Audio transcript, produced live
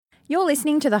You're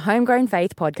listening to the Homegrown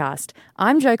Faith Podcast.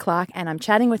 I'm Jo Clark, and I'm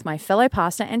chatting with my fellow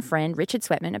pastor and friend Richard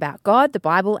Sweatman about God, the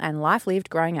Bible, and life lived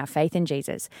growing our faith in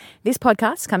Jesus. This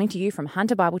podcast is coming to you from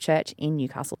Hunter Bible Church in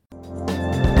Newcastle.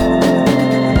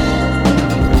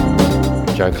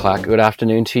 Jo Clark, good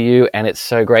afternoon to you, and it's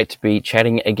so great to be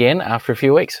chatting again after a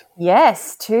few weeks.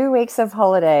 Yes, 2 weeks of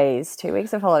holidays. 2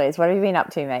 weeks of holidays. What have you been up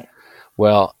to, mate?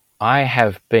 Well, I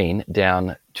have been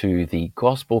down to the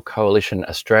Gospel Coalition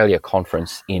Australia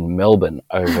conference in Melbourne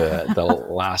over the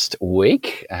last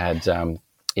week. I had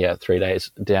 3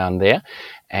 days down there,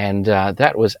 and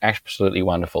that was absolutely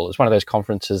wonderful. It was one of those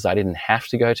conferences I didn't have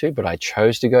to go to, but I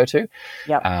chose to go to.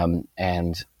 Yep.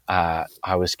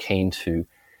 I was keen to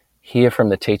hear from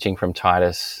the teaching from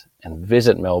Titus and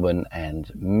visit Melbourne and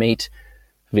meet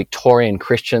Victorian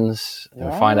Christians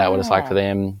and find out what it's like for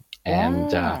them.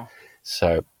 And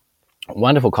so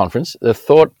wonderful conference. The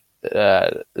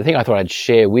thing I thought I'd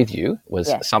share with you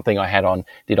was something I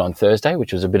did on Thursday,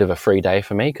 which was a bit of a free day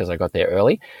for me because I got there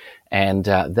early. And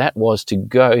that was to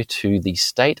go to the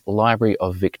State Library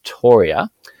of Victoria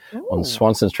on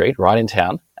Swanston Street, right in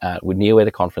town, near where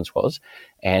the conference was,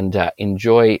 and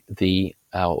enjoy the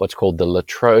what's called the La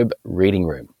Trobe Reading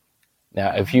Room.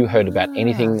 Now, have you heard about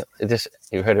anything? Have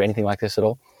you heard of anything like this at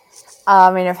all?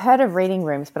 I mean, I've heard of reading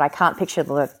rooms, but I can't picture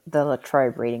the La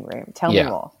Trobe reading room. Tell me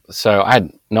more. So I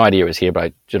had no idea it was here, but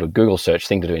I did a Google search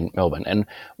thing to do in Melbourne. And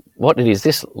what it is,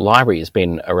 this library has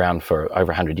been around for over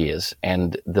 100 years,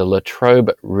 and the La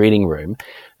Trobe Reading Room,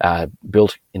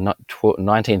 built in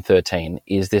 1913,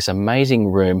 is this amazing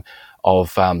room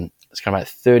of it's kind of like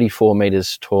 34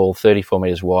 meters tall, 34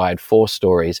 meters wide, 4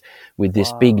 stories, with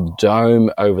this big dome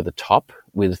over the top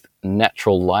with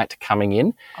natural light coming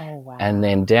in. Oh, wow. And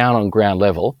then down on ground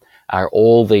level are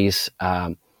all these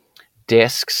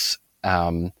desks,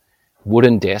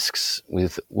 wooden desks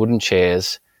with wooden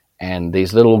chairs, and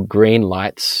these little green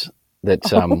lights that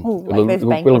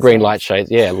little green light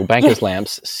shades, little banker's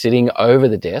lamps sitting over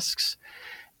the desks.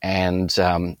 And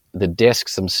the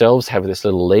desks themselves have this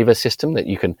little lever system that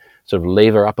you can sort of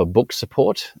lever up a book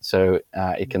support so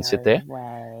it can sit there.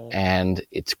 And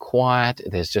it's quiet.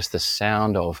 There's just the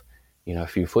sound of, a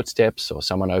few footsteps or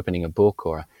someone opening a book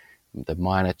or the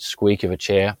minor squeak of a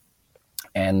chair.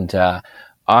 And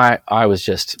I was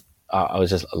just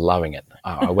loving it.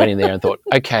 I went in there and thought,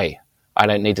 okay, I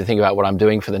don't need to think about what I'm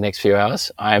doing for the next few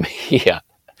hours. I'm here.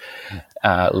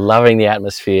 Loving the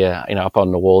atmosphere. Up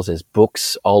on the walls there's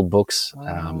books, old books.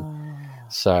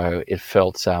 So it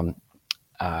felt,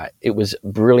 it was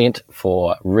brilliant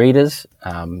for readers,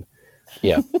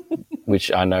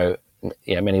 which I know,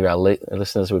 many of our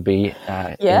listeners would be in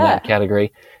that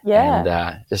category. And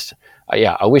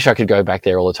I wish I could go back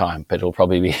there all the time, but it'll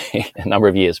probably be a number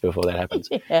of years before that happens.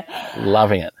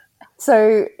 Loving it.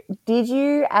 So did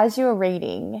you, as you were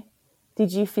reading,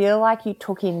 did you feel like you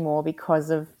took in more because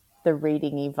of the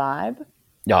reading-y vibe?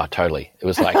 Oh, totally. It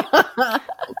was like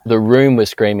the room was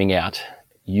screaming out,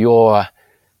 "You're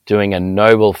doing a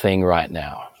noble thing right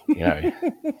now.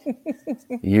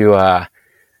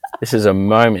 This is a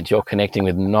moment. You're connecting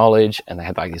with knowledge." And they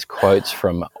had like these quotes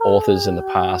from authors in the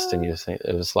past, and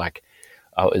it was like,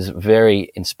 it was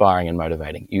very inspiring and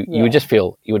motivating. You would just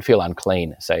feel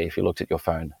unclean, say, if you looked at your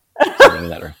phone sitting in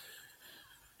that room.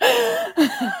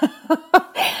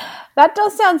 That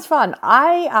does sound fun.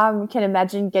 I can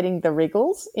imagine getting the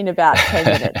wriggles in about 10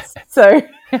 minutes. So,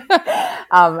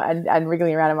 and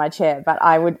wriggling around in my chair. But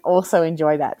I would also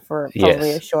enjoy that for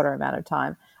probably a shorter amount of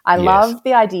time. I love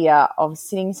the idea of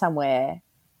sitting somewhere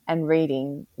and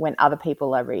reading when other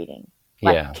people are reading.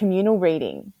 Like communal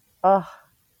reading. Oh,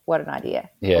 what an idea.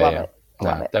 Love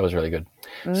it. That was really good.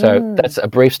 So that's a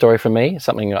brief story from me,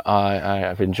 something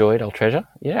I've enjoyed, I'll treasure.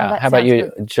 Yeah. How about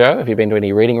you, good. Jo? Have you been to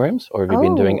any reading rooms, or have you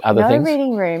been doing other things? No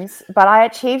reading rooms, but I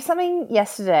achieved something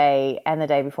yesterday and the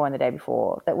day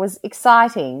before that was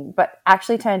exciting, but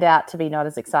actually turned out to be not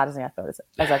as exciting as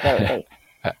I thought it would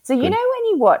be. So when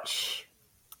you watch,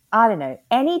 I don't know,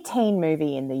 any teen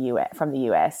movie in the US, from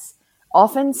the US,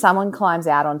 often someone climbs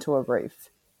out onto a roof.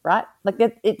 Right? Like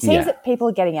it seems that people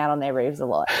are getting out on their roofs a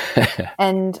lot.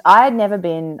 And I had never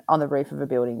been on the roof of a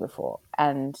building before.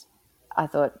 And I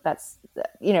thought that's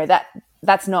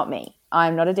not me.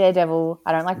 I'm not a daredevil.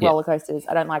 I don't like roller coasters.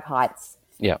 I don't like heights.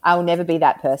 Yeah. I will never be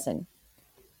that person.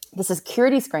 The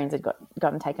security screens had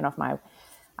gotten taken off my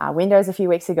windows a few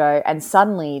weeks ago, and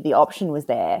suddenly the option was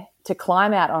there to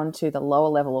climb out onto the lower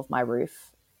level of my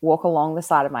roof, walk along the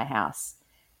side of my house,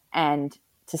 and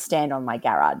to stand on my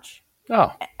garage.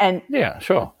 Oh, and yeah,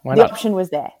 sure. Why the not? option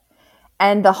was there.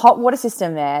 And the hot water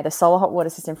system there, the solar hot water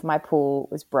system for my pool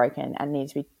was broken and needed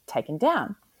to be taken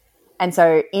down. And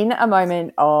so in a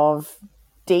moment of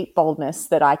deep boldness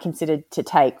that I considered to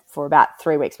take for about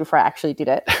 3 weeks before I actually did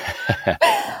it.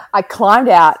 I climbed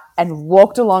out and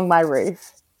walked along my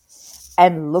roof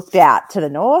and looked out to the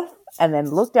north and then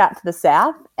looked out to the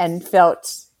south and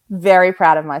felt very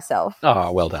proud of myself.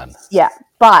 Oh, well done. Yeah.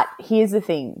 But here's the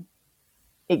thing.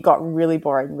 It got really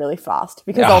boring really fast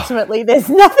because ultimately there's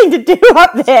nothing to do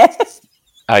up there.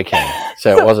 Okay.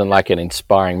 So it wasn't like an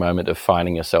inspiring moment of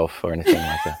finding yourself or anything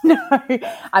like that? No.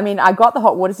 I mean, I got the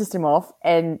hot water system off,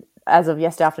 and as of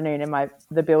yesterday afternoon, and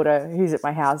the builder who's at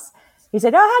my house, he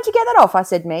said, "Oh, how'd you get that off?" I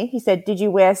said, "Me." He said, "Did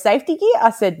you wear safety gear?"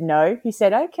 I said, "No." He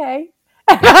said, "Okay."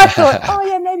 And I thought, oh,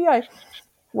 yeah, maybe I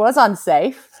was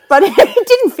unsafe, but it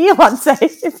didn't feel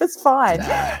unsafe. It was fine.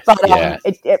 But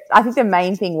I think the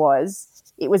main thing was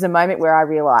it was a moment where I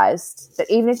realised that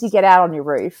even if you get out on your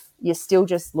roof, you're still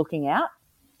just looking out.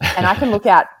 And I can look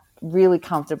out really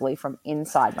comfortably from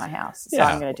inside my house. So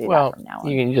I'm going to do that from now on.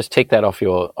 You can just tick that off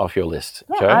your list,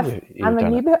 yeah, Joe.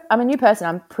 I'm a new person.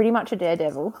 I'm pretty much a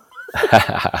daredevil.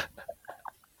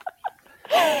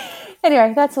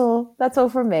 Anyway, that's all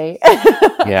from me.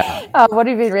 Yeah. What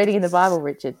have you been reading in the Bible,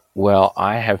 Richard? Well,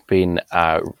 I have been,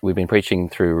 we've been preaching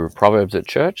through Proverbs at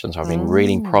church, and so I've been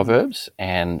reading Proverbs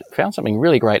and found something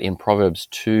really great in Proverbs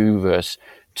 2, verse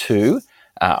 2.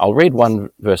 I'll read 1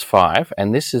 verse 5,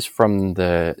 and this is from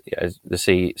the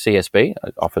CSB,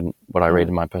 often what I read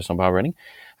in my personal Bible reading.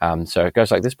 So it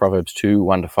goes like this, Proverbs 2,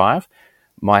 1-5.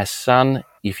 My son,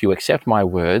 if you accept my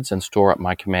words and store up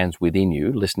my commands within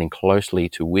you, listening closely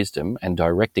to wisdom and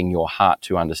directing your heart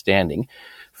to understanding.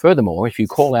 Furthermore, if you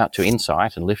call out to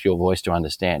insight and lift your voice to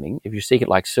understanding, if you seek it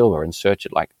like silver and search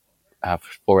it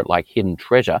for it like hidden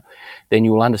treasure, then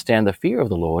you will understand the fear of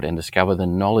the Lord and discover the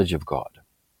knowledge of God.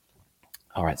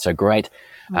 All right, so great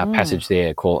passage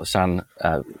there.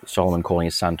 Solomon calling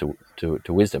his son to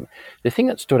wisdom. The thing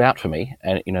that stood out for me,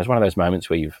 and it's one of those moments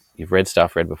where you've read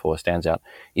before, stands out,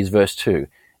 is verse 2.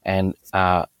 And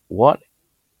what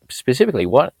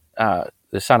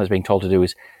the son is being told to do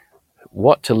is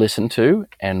what to listen to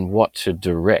and what to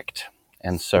direct.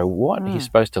 And so what he's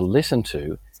supposed to listen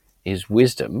to is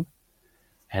wisdom,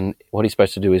 and what he's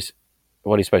supposed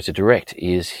to direct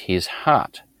is his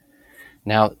heart.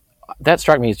 Now, that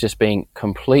struck me as just being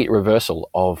complete reversal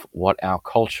of what our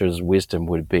culture's wisdom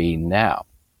would be now,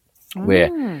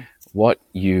 where what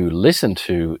you listen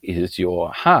to is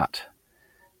your heart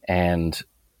and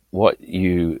what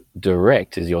you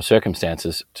direct is your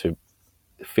circumstances to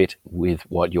fit with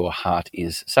what your heart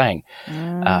is saying.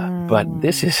 But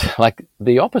this is like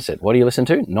the opposite. What do you listen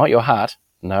to? Not your heart.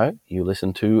 No, you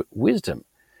listen to wisdom.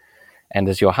 And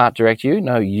does your heart direct you?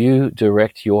 No, you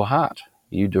direct your heart.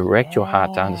 You direct your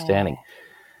heart to understanding.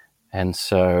 And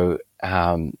so,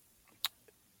 in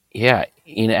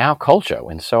our culture,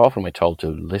 when so often we're told to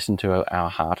listen to our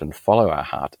heart and follow our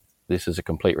heart, this is a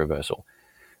complete reversal.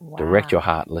 Wow. Direct your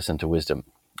heart, listen to wisdom.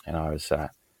 And I was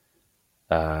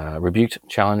rebuked,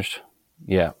 challenged,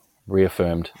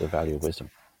 reaffirmed the value of wisdom.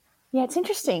 Yeah, it's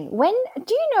interesting.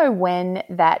 Do you know when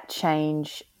that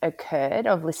change occurred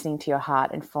of listening to your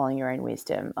heart and following your own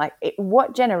wisdom?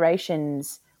 What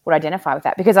generations would identify with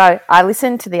that? Because I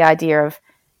listen to the idea of,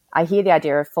 I hear the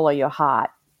idea of follow your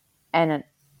heart, and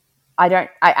I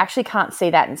actually can't see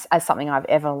that as something I've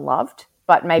ever loved,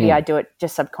 but maybe I do it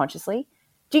just subconsciously.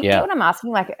 Do you get what I'm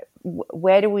asking?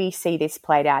 Where do we see this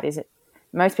played out? Is it,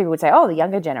 most people would say, the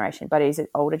younger generation, but is it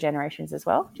older generations as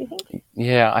well, do you think?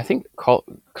 Yeah, I think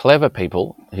clever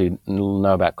people who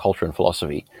know about culture and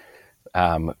philosophy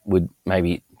would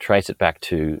maybe trace it back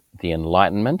to the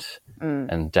Enlightenment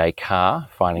and Descartes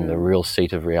finding the real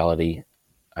seat of reality.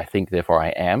 I think, therefore I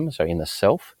am, so in the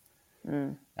self.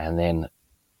 And then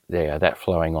that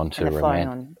flowing on to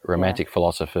romantic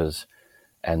philosophers,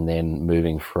 and then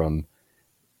moving from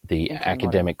the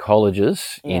academic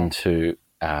colleges into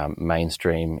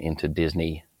mainstream, into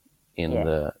Disney in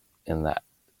that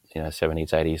 70s,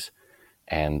 80s,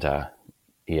 and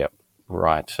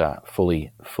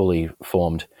fully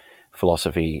formed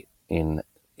philosophy in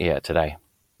today.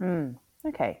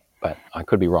 Okay. But I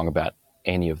could be wrong about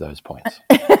any of those points.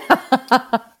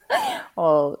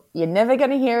 Well, you're never going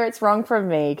to hear it's wrong from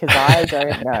me because I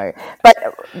don't know. But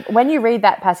when you read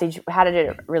that passage, how did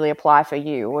it really apply for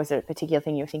you? Or was it a particular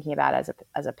thing you were thinking about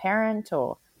as a parent,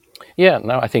 or? Yeah,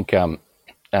 no, I think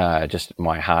just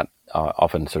my heart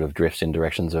often sort of drifts in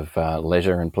directions of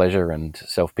leisure and pleasure and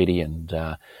self-pity and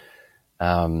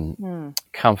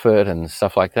comfort and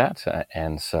stuff like that.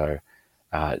 And so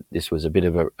this was a bit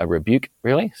of a rebuke,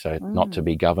 really. So not to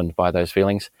be governed by those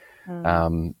feelings,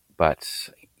 but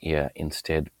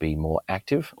instead be more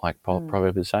active, like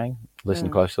Proverbs is saying. Listen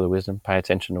close to the wisdom, pay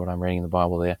attention to what I'm reading in the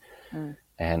Bible there,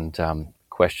 and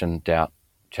question, doubt,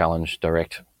 challenge,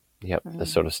 direct, the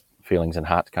sort of feelings and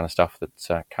heart kind of stuff that's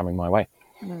coming my way.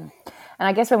 And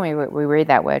I guess when we read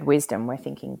that word wisdom, we're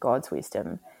thinking God's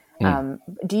wisdom.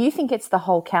 Do you think it's the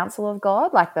whole counsel of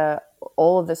God, like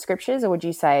all of the scriptures, or would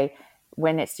you say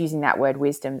when it's using that word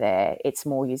wisdom there, it's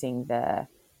more using the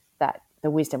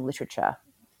wisdom literature?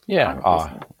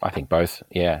 I think both.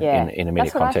 In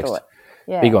immediate context.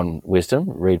 Big on wisdom.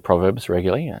 Read Proverbs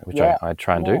regularly, which I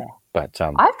try and do. But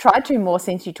I've tried to more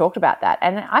since you talked about that,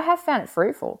 and I have found it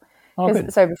fruitful.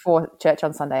 So before church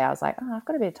on Sunday, I was like, I've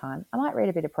got a bit of time. I might read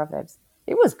a bit of Proverbs.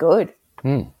 It was good.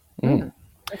 So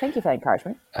thank you for the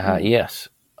encouragement. Yes.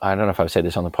 I don't know if I've said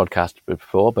this on the podcast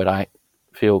before, but I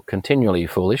feel continually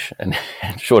foolish and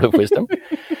short of wisdom.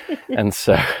 And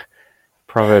so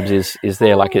Proverbs is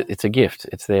there like it's a gift.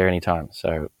 It's there anytime.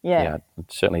 So,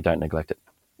 certainly don't neglect it.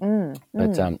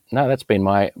 But no, that's been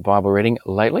my Bible reading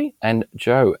lately. And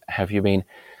Jo, have you been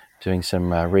doing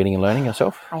some reading and learning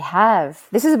yourself? I have.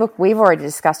 This is a book we've already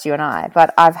discussed, you and I,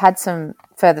 but I've had some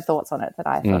further thoughts on it that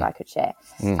I thought I could share.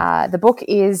 The book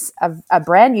is a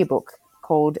brand new book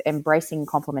called Embracing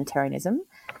Complementarianism.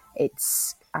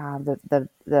 It's the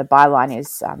byline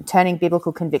is Turning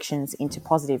Biblical Convictions into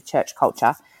Positive Church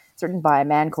Culture. It's written by a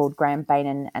man called Graham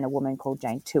Bainan and a woman called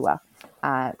Jane Tua.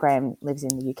 Graham lives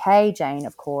in the UK. Jane,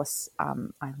 of course,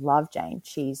 I love Jane.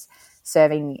 She's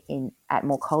serving at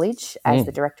Moore College as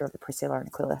the director of the Priscilla and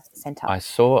Aquila Centre. I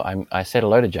said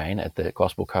hello to Jane at the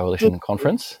Gospel Coalition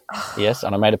conference. Yes,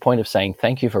 and I made a point of saying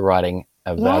thank you for writing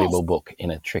a valuable book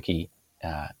in a tricky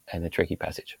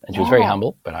passage. And she was very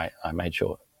humble, but I made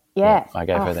sure. I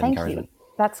gave her that encouragement.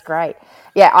 That's great.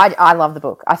 Yeah, I love the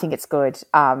book. I think it's good.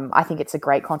 I think it's a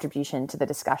great contribution to the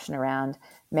discussion around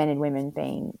men and women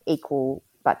being equal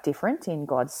but different in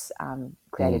God's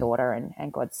created order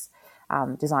and God's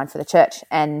design for the church.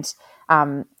 And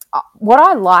what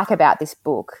I like about this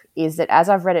book is that as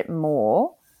I've read it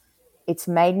more, it's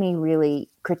made me really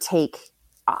critique.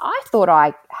 I thought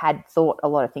I had thought a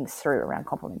lot of things through around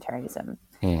complementarianism.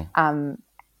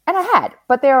 And I had,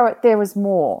 but there was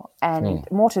more and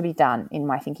more to be done in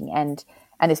my thinking, and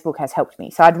this book has helped me.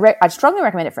 So I'd strongly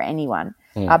recommend it for anyone,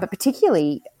 but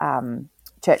particularly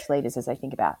church leaders as they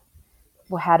think about,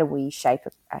 well, how do we shape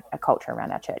a culture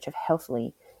around our church of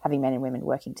healthily having men and women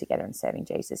working together and serving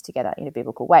Jesus together in a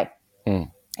biblical way.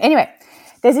 Anyway,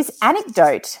 there's this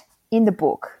anecdote in the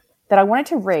book that I wanted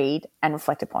to read and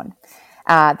reflect upon.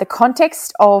 The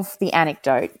context of the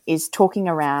anecdote is talking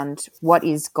around what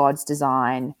is God's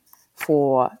design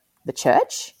for the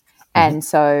church. And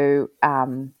so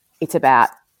it's about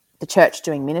the church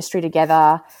doing ministry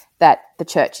together, that the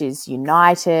church is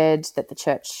united, that the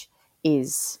church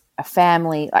is a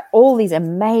family, like all these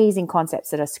amazing concepts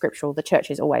that are scriptural. The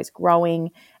church is always growing,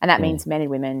 and that means men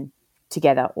and women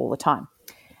together all the time.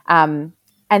 And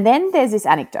then there's this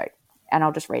anecdote, and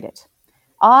I'll just read it.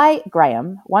 I,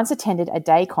 Graham, once attended a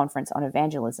day conference on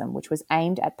evangelism, which was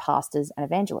aimed at pastors and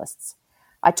evangelists.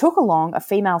 I took along a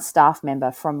female staff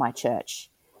member from my church,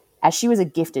 as she was a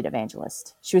gifted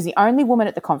evangelist. She was the only woman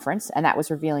at the conference, and that was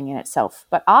revealing in itself.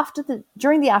 But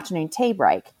during the afternoon tea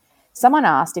break, someone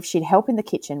asked if she'd help in the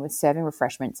kitchen with serving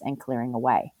refreshments and clearing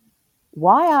away.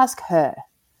 Why ask her?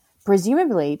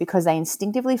 Presumably because they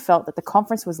instinctively felt that the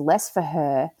conference was less for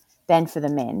her than for the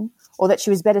men, or that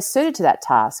she was better suited to that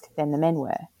task than the men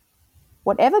were.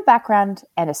 Whatever background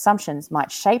and assumptions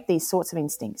might shape these sorts of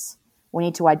instincts, we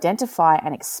need to identify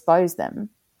and expose them.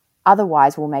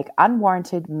 Otherwise, we'll make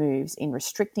unwarranted moves in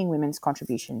restricting women's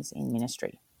contributions in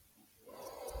ministry.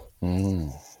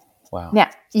 Wow. Now,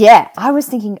 I was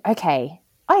thinking, okay,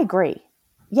 I agree.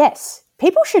 Yes,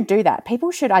 people should do that.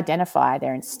 People should identify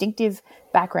their instinctive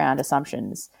background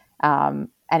assumptions and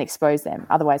expose them.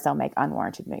 Otherwise, they'll make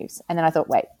unwarranted moves. And then I thought,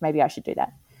 wait, maybe I should do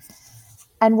that.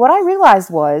 And what I realized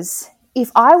was,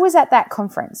 if I was at that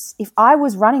conference, if I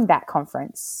was running that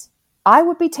conference, I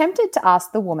would be tempted to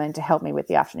ask the woman to help me with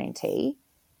the afternoon tea.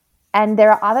 And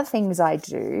there are other things I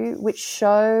do which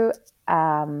show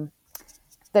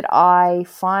that I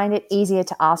find it easier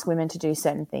to ask women to do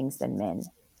certain things than men.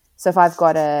 So if I've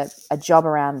got a job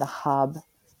around the hub,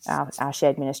 our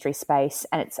shared ministry space,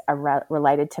 and it's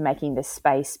related to making the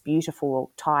space beautiful or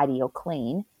tidy or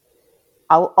clean,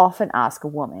 I'll often ask a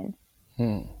woman.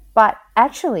 But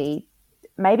actually,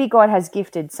 maybe God has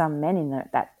gifted some men in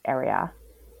that area.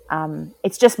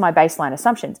 It's just my baseline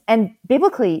assumptions. And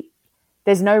biblically,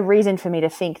 there's no reason for me to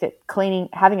think that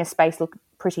having a space look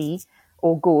pretty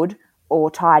or good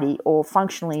or tidy or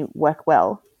functionally work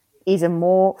well is a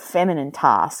more feminine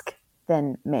task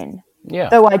than men. Yeah.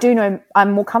 Though I do know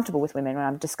I'm more comfortable with women when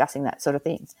I'm discussing that sort of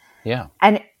things. Yeah.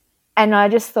 And I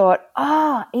just thought,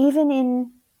 even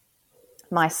in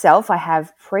myself, I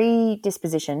have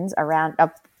predispositions around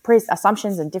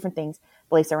assumptions and different things,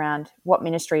 beliefs around what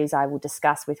ministries I will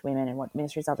discuss with women and what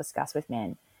ministries I'll discuss with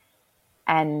men.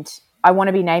 And I want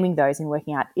to be naming those and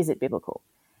working out, is it biblical?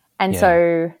 And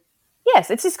so,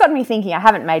 yes, it's just got me thinking. I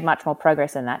haven't made much more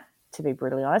progress than that, to be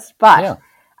brutally honest. But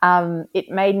it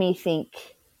made me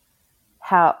think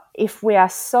how if we are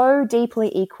so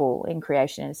deeply equal in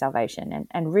creation and salvation,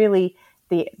 and really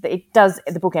the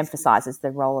book emphasizes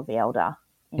the role of the elder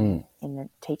in the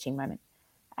teaching moment.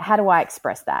 How do I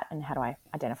express that, and how do I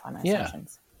identify my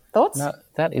assumptions? Thoughts? No,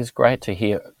 that is great to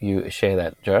hear you share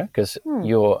that, Jo, because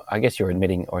I guess you're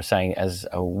admitting or saying as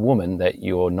a woman that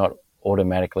you're not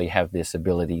automatically have this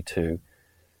ability to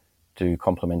do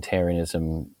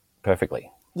complementarianism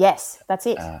perfectly. Yes, that's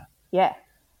it.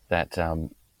 That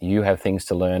you have things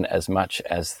to learn as much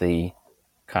as the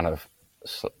kind of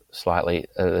slightly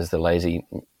as the lazy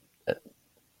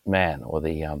man or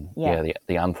the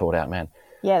unthought out man.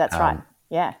 Yeah, that's right.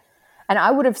 Yeah, and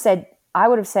I would have said,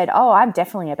 oh, I'm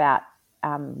definitely about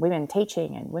women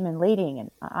teaching and women leading,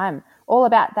 and I'm all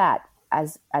about that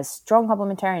as strong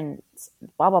complementarians.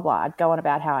 Blah blah blah. I'd go on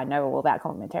about how I know all about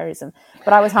complementarianism,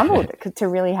 but I was humbled to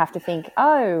really have to think,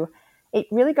 oh, it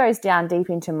really goes down deep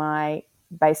into my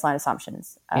baseline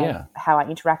assumptions of how I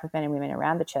interact with men and women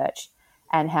around the church,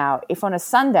 and how if on a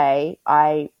Sunday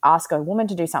I ask a woman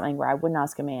to do something where I wouldn't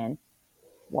ask a man,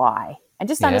 why? And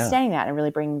just understanding that and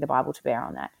really bringing the Bible to bear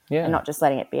on that, and not just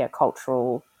letting it be a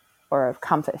cultural or a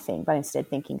comfort thing, but instead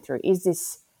thinking through, is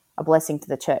this a blessing to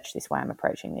the church, this way I'm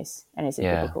approaching this, and is it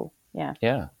biblical?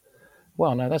 Yeah.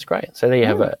 Well, no, that's great. So there you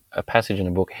have a passage in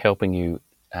the book helping you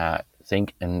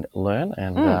think and learn.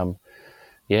 And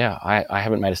I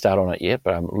haven't made a start on it yet,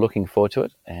 but I'm looking forward to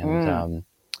it. And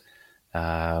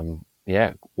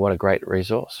what a great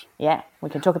resource. Yeah, we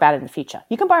can talk about it in the future.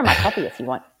 You can borrow my copy if you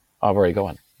want. I've already got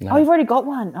one. No. Oh, you've already got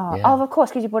one? Oh, of course,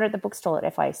 because you bought it at the bookstore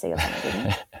at FIC or something, didn't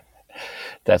you?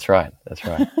 That's right.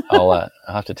 I'll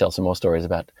have to tell some more stories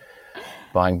about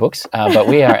buying books. But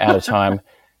we are out of time,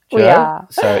 Jo. We are.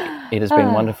 So it has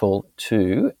been wonderful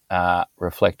to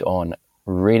reflect on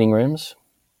reading rooms,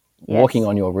 walking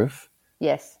on your roof,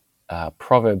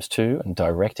 Proverbs 2 and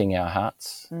directing our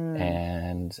hearts,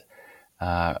 and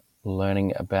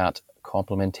learning about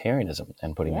complementarianism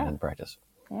and putting it into practice.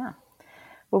 Yeah.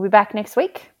 We'll be back next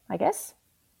week, I guess.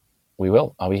 We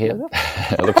will. I'll be here.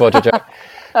 I look forward to it, Jo.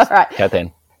 All right. Chat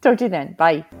then. Talk to you then.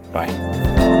 Bye. Bye.